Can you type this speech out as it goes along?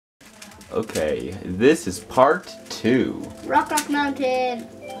Okay, this is part 2. Rock Mountain.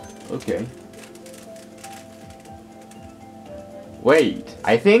 Okay. Wait,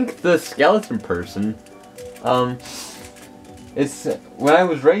 I think the skeleton person, it's, when I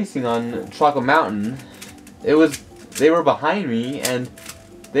was racing on Chocolate Mountain, they were behind me, and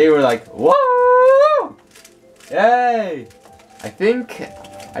they were like, whoa! Yay! I think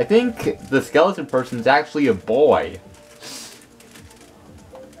the skeleton person's actually a boy.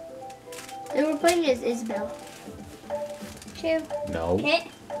 They were playing as Isabel. True. No. Okay.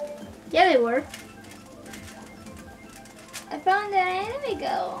 Yeah, they were. I found an anime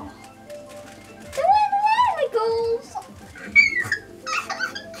girl. The anime girls.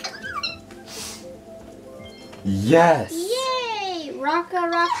 Yes! Yay! Rock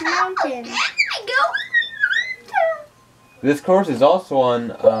Mountain. I go. This course is also on,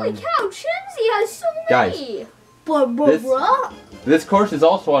 Holy cow, Chimsy has so many! Guys, this course is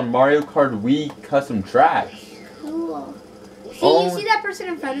also on Mario Kart Wii Custom Tracks. Cool. See, Oh. you see that person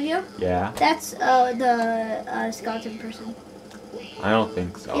in front of you? Yeah? That's the skeleton person. I don't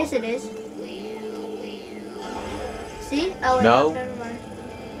think so. Yes, it is. See? Oh, wait, No. never mind.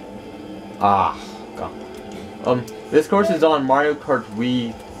 Ah, God. This course is on Mario Kart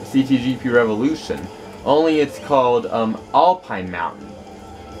Wii CTGP Revolution. Only it's called, Alpine Mountain.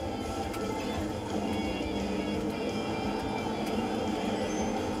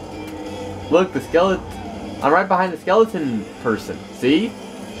 Look, the skeleton. I'm right behind the skeleton person. See?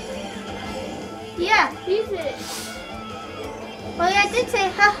 Yeah, he's it. Well, yeah, I did say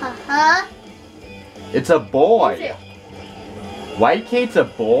ha ha ha. It's a boy. Is it? White Kate's a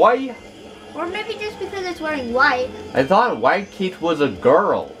boy? Or maybe just because it's wearing white. I thought White Kate was a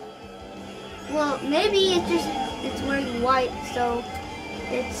girl. Well, maybe it's wearing white, so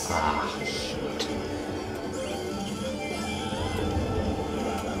it's. Ah, shoot.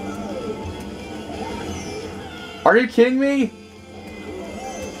 Are you kidding me?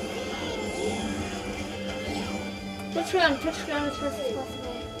 Touch ground as fast as possible.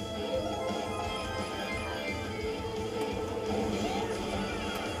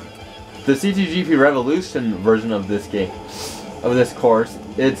 The CTGP Revolution version of this game, of this course,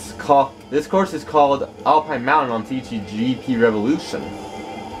 this course is called Alpine Mountain on CTGP Revolution.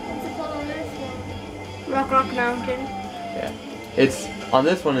 What's it called on this one? Rock Mountain. Yeah. It's, on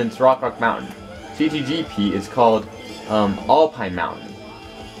this one it's Rock Mountain. CTGP is called, Alpine Mountain.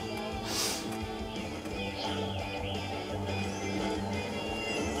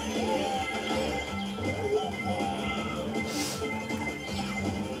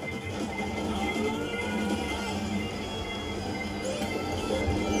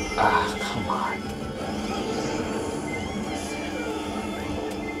 Ah, come on.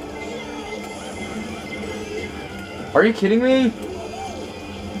 Are you kidding me?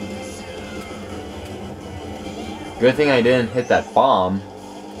 Good thing I didn't hit that bomb.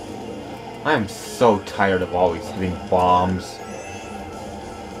 I am so tired of always hitting bombs.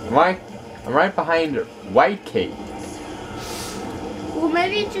 I'm right behind White Kate. Well,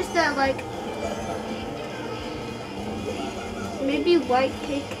 maybe it's just that, like, maybe White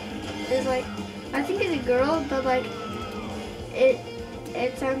Cake is like, I think it's a girl, but like,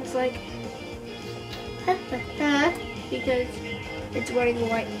 it sounds like because it's wearing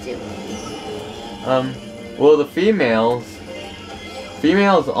white too. Well, the females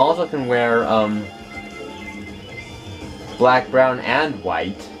also can wear, black, brown, and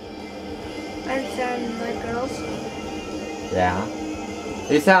white. And sound like girls. Yeah.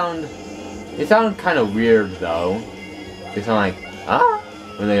 They sound kind of weird, though. They sound like, ah,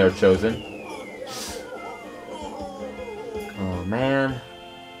 when they are chosen. Oh, man.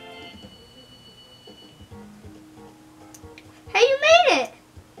 Hey, you made it!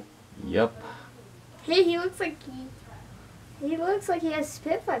 Yep. Hey, he looks like he has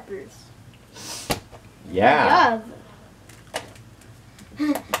spit vipers. Yeah.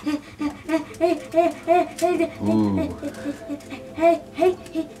 Ooh.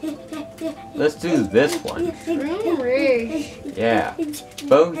 Let's do this one. Yeah.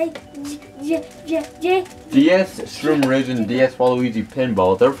 Both DS Shroom Ridge and DS Waluigi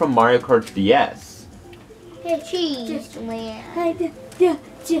Pinball, they're from Mario Kart DS. Cheese land.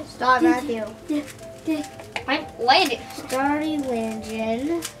 Stop, Matthew. I'm landing. Starry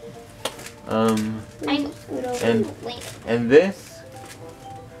Legend. And this,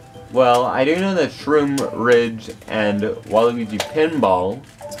 well, I do know that Shroom Ridge and Waluigi Pinball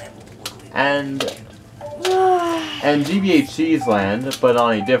and GBH Cheese Land, but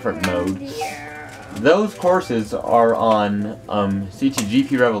on a different mode. Those courses are on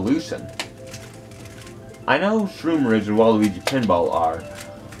CTGP Revolution. I know Shroom Ridge and Waluigi Pinball are.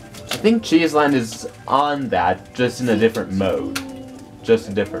 I think Cheeseland is on that, just in a different mode. Just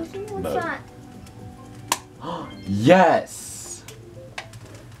a different What's mode. that? Yes!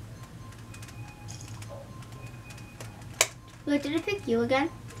 Wait, did it pick you again?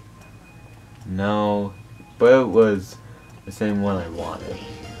 No, but it was the same one I wanted.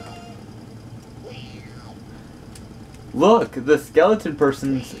 Look, the skeleton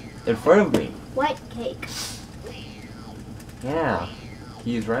person's in front of me. White cake. Yeah,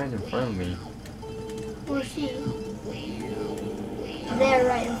 he's right in front of me. Or she. They're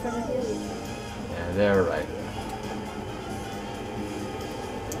right in front of you. Yeah, they're right.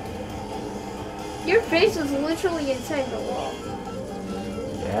 Your face was literally inside the wall.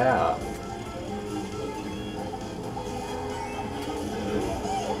 Yeah.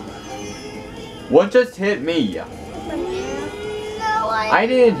 What just hit me? No, I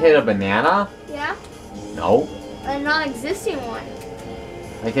didn't hit a banana. Yeah? No. A non-existing one.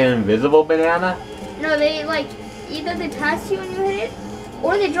 Like an invisible banana? No, they like either they passed you when you hit it,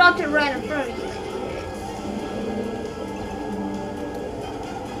 or they dropped it right in front of you when you hit it.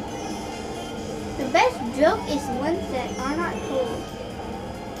 The best joke is ones that are not told.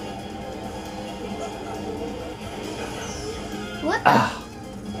 What?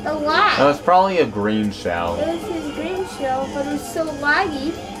 The lag. That was probably a green shell. It was his green shell, but it was so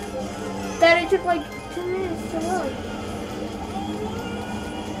laggy that it took like 2 minutes to load.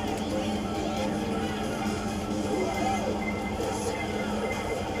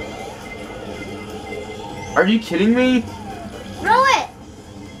 Are you kidding me? Throw it!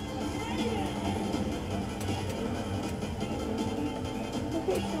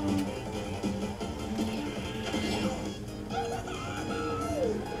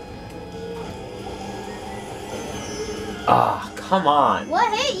 Ah, come on.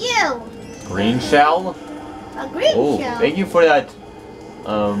 What hit you? Green shell? A green Oh, shell. thank you for that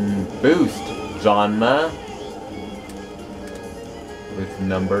boost, Johnma. With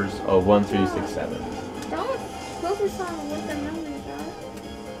numbers 1, 3, 6, 7. Don't focus on what the numbers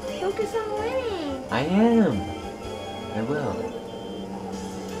are. Focus on winning. I am. I will.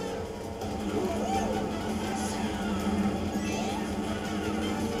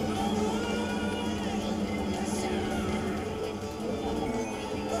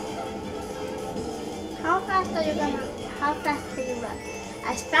 How fast are you run?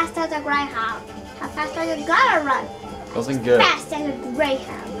 As fast as a greyhound. How fast are you gonna run? Wasn't good. Fast as a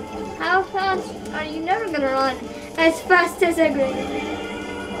greyhound. How fast are you never gonna run? As fast as a greyhound.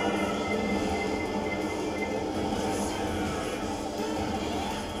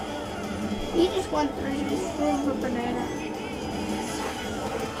 You just went through a banana.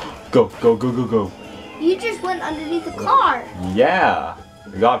 Go, go, go, go, go. You just went underneath the car. Yeah.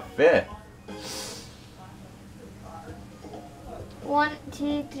 We got fit. 1,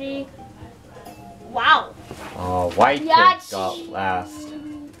 2, 3. Wow. Oh, white kid Yachi. got last.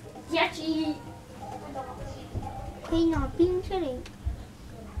 Yachi. Hey, not being silly.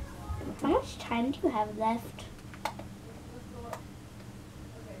 How much time do you have left?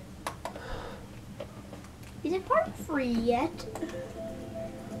 Is it part free yet?